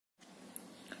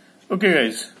Okay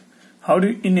guys, how do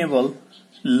you enable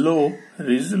low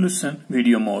resolution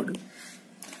video mode?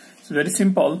 It's very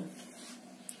simple.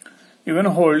 You're going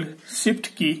to hold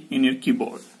shift key in your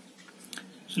keyboard.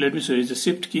 So let me show you the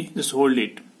shift key, just hold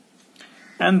it.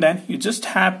 And then you just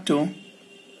have to,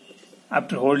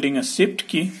 after holding a shift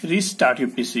key, restart your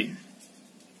PC.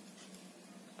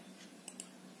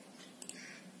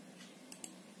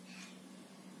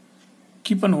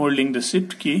 Keep on holding the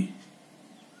shift key.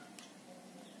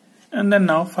 And then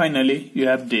now finally you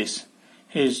have this.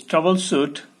 Here's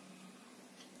troubleshoot,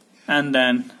 and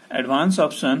then advanced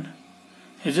option.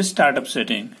 Here's a startup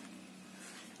setting.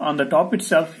 On the top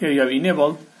itself, here you have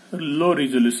enabled low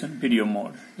resolution video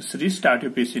mode. Just restart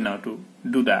your PC now to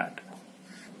do that.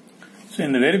 So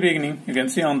in the very beginning, you can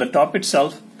see on the top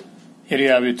itself, here you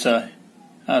have it's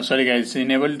sorry guys,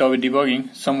 enable Adobe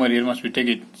debugging. Somewhere here must be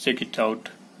check it out.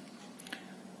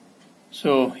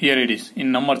 So here it is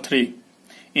in number 3.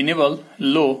 Enable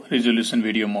low resolution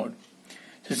video mode.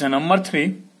 This is number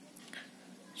 3.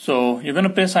 So you're going to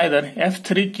press either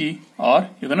F3 key or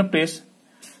you're going to press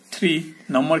 3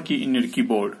 number key in your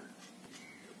keyboard.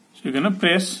 So you're going to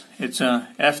press it's a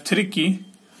F3 key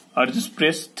or just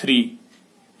press 3.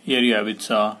 Here you have it's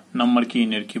a number key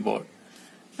in your keyboard,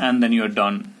 and then you're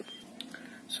done.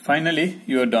 So finally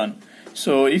you are done.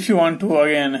 So if you want to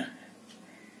again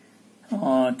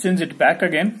change it back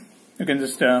again, you can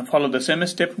just follow the same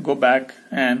step, go back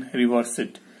and reverse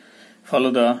it.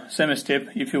 Follow the same step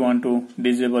if you want to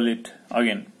disable it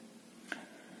again.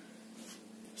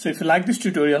 So if you like this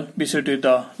tutorial, be sure to hit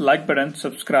the like button,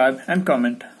 subscribe and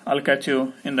comment. I'll catch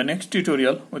you in the next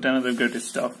tutorial with another great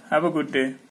stuff. Have a good day.